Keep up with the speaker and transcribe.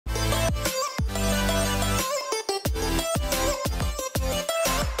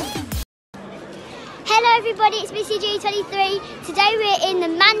Hello everybody, it's Missy G23. Today we're in the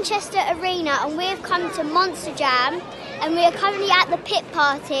Manchester Arena and we've come to Monster Jam and we are currently at the pit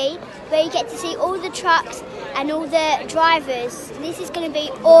party where you get to see all the trucks and all the drivers. This is going to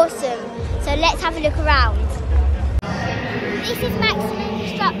be awesome, so let's have a look around. This is maximum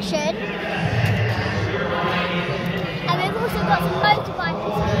construction and we've also got some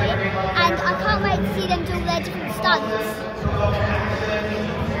motorbikers here and I can't wait to see them do all their different stunts.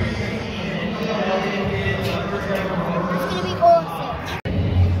 It's going to be awesome.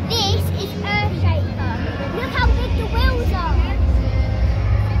 This is Earthshaker. Look how big the wheels are.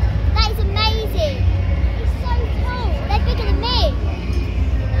 That is amazing. It's so cool. They're bigger than me.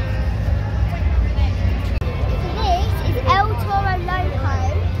 This is El Toro Loco,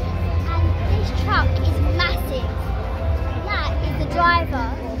 and this truck is massive. That is the driver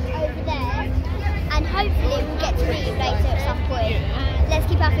over there, and hopefully we'll get to meet him later at some point. Let's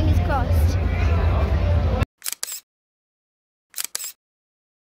keep our fingers crossed.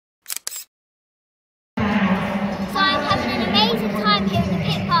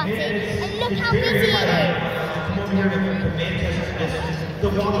 And look how busy it is. The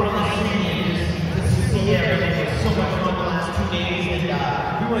walk around the city to see everything was so much fun the last 2 days, and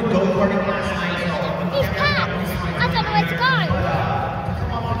we went go-karting last night. It's packed. I don't know where to go.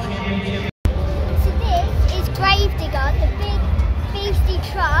 So this is Gravedigger, the big beastie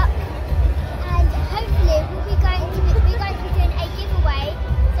truck, and hopefully we'll be going to be doing a giveaway,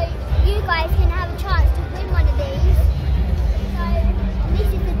 so you guys can have a chance to win one of these. This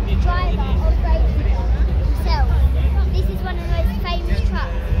is the driver of Gracie himself. This is one of the most famous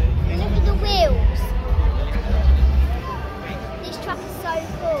trucks. Look at the wheels. This truck is so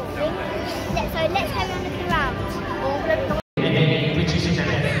cool. Let's carry on looking around.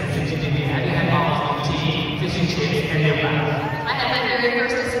 I had my very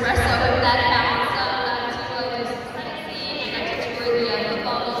first espresso with that house. I got to tour the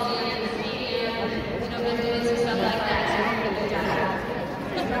football museum, the stadium, buildings and stuff like that.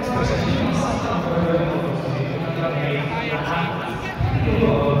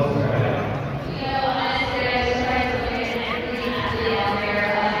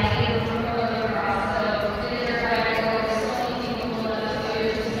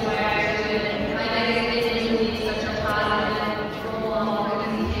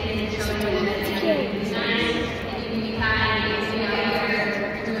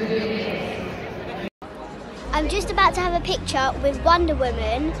 I'm just about to have a picture with Wonder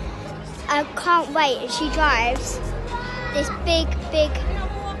Woman. I can't wait, and she drives this big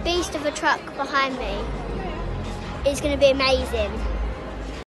beast of a truck behind me. It's going to be amazing.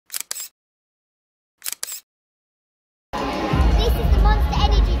 This is the Monster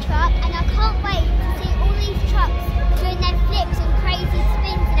Energy truck, and I can't wait to see all these trucks doing their flips and crazy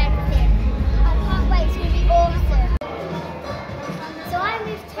spins and everything. I can't wait, it's going to be awesome. So I'm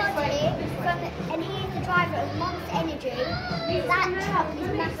with Todd here, and he is the driver of Monster Energy. That truck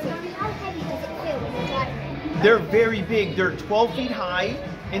is massive. How heavy does it feel when you're driving? They're very big. They're 12 feet high,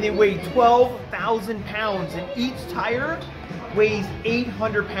 and they weigh 12,000 pounds, and each tire weighs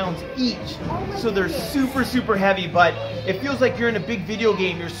 800 pounds each. So they're super heavy, but it feels like you're in a big video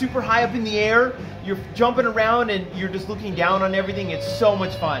game. You're super high up in the air, you're jumping around, and you're just looking down on everything. It's so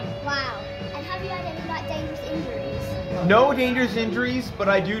much fun. Wow. And have you had any dangerous injuries? No dangerous injuries, but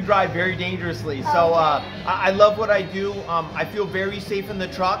I do drive very dangerously. So I love what I do. I feel very safe in the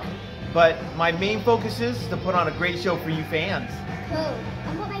truck, but my main focus is to put on a great show for you fans. Cool.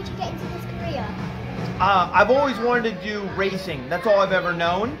 And what made you get into this career? I've always wanted to do racing. That's all I've ever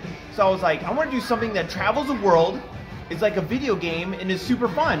known. So I was like, I want to do something that travels the world. It's like a video game and is super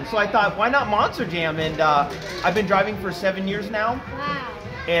fun. So I thought, why not Monster Jam? And I've been driving for 7 years now. Wow.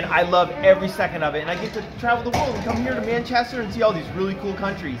 And I love every second of it. And I get to travel the world and come here to Manchester and see all these really cool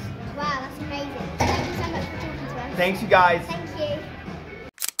countries. Wow, that's amazing. Thank you so much for talking to us. Thanks, you guys. Thank you.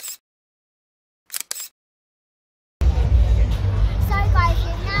 So guys,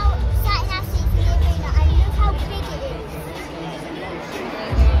 we've now sat in our seats in the arena and look how big it is.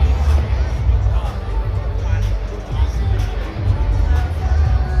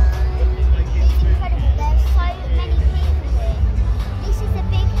 It's incredible. There's so many people here. This is a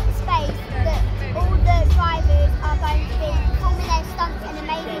big space that all the drivers are going to be performing their stunts and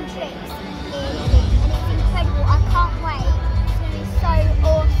amazing tricks in, and it's incredible. I can't wait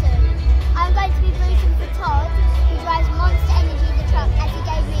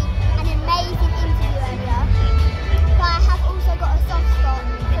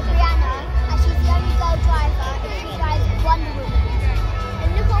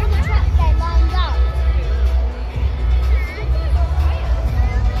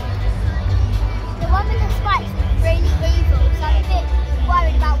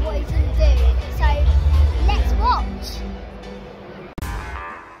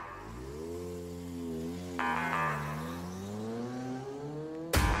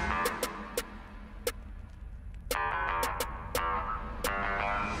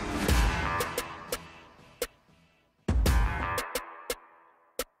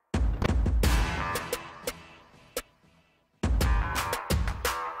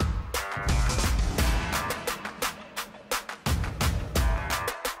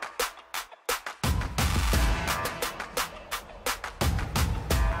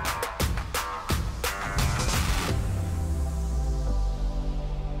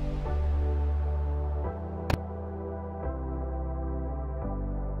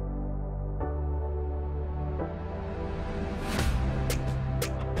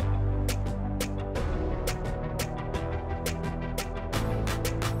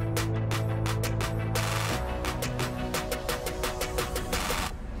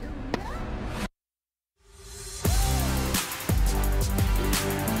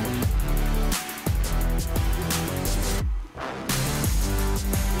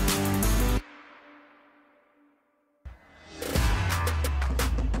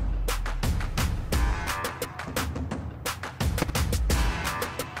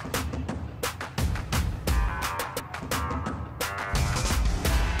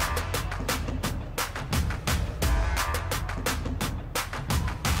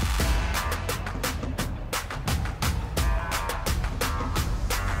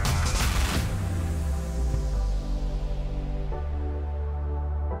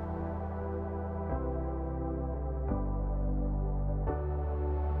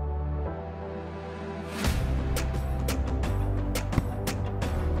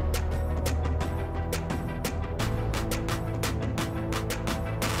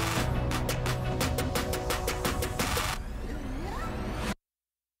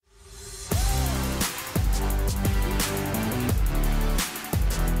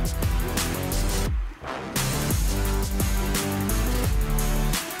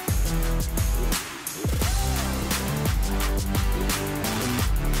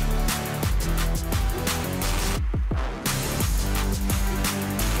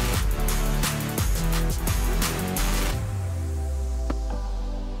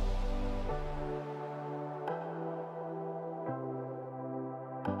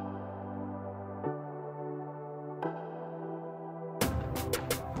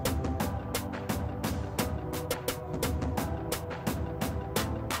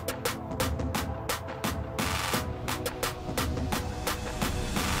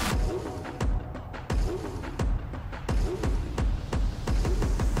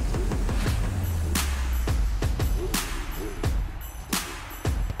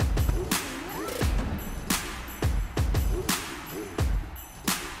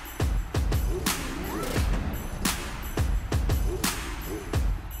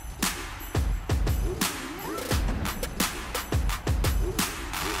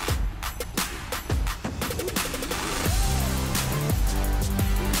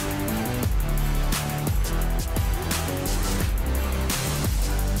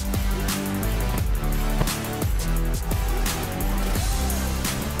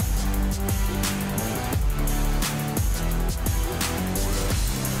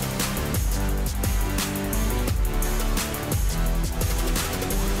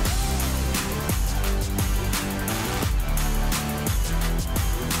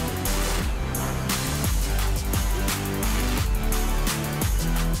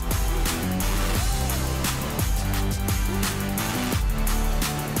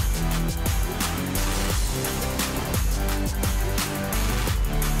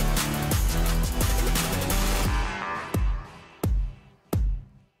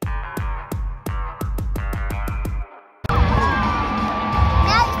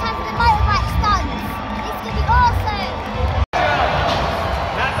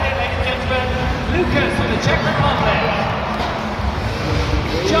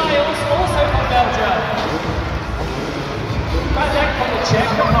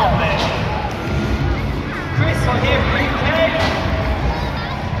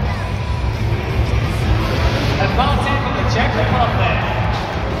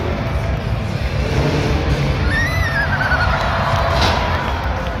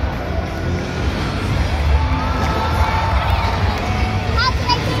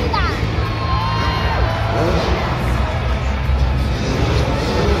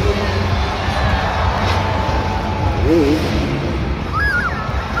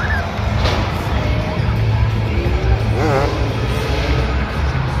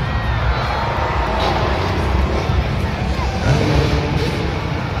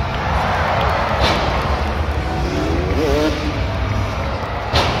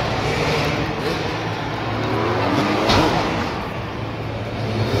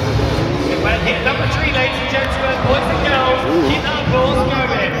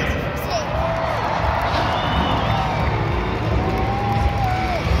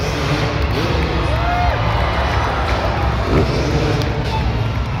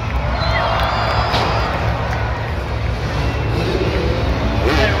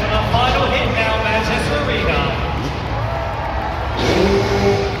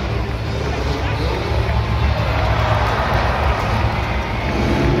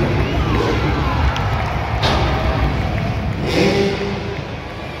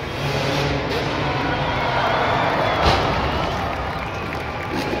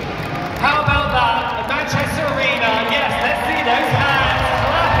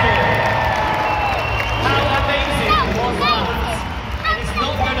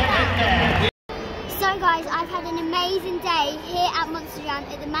day here at Monster Jam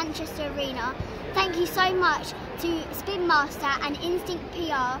at the Manchester Arena. Thank you so much to Spin Master and Instinct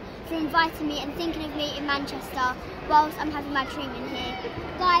PR for inviting me and thinking of me in Manchester whilst I'm having my treatment here.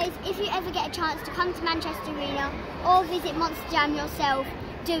 Guys, if you ever get a chance to come to Manchester Arena or visit Monster Jam yourself,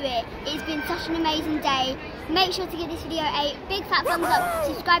 do it. It's been such an amazing day. Make sure to give this video a big fat thumbs up,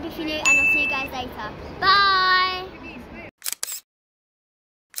 subscribe if you're new, and I'll see you guys later. Bye!